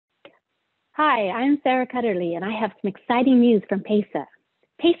Hi, I'm Sarah Cutterly, and I have some exciting news from PESA.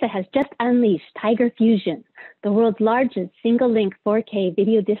 PESA has just unleashed Tiger Fusion, the world's largest single-link 4K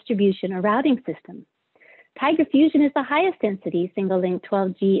video distribution or routing system. Tiger Fusion is the highest density single-link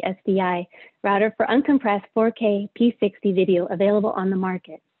 12G SDI router for uncompressed 4K P60 video available on the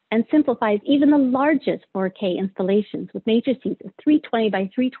market, and simplifies even the largest 4K installations with matrices of 320 by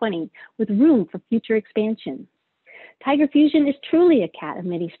 320 with room for future expansion. Tiger Fusion is truly a cat of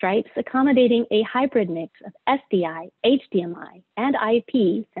many stripes, accommodating a hybrid mix of SDI, HDMI, and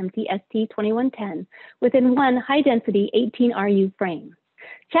IP SMPTE2110 within one high-density 18RU frame.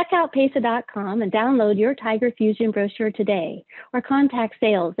 Check out PESA.com and download your Tiger Fusion brochure today, or contact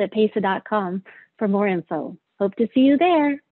sales@PESA.com for more info. Hope to see you there.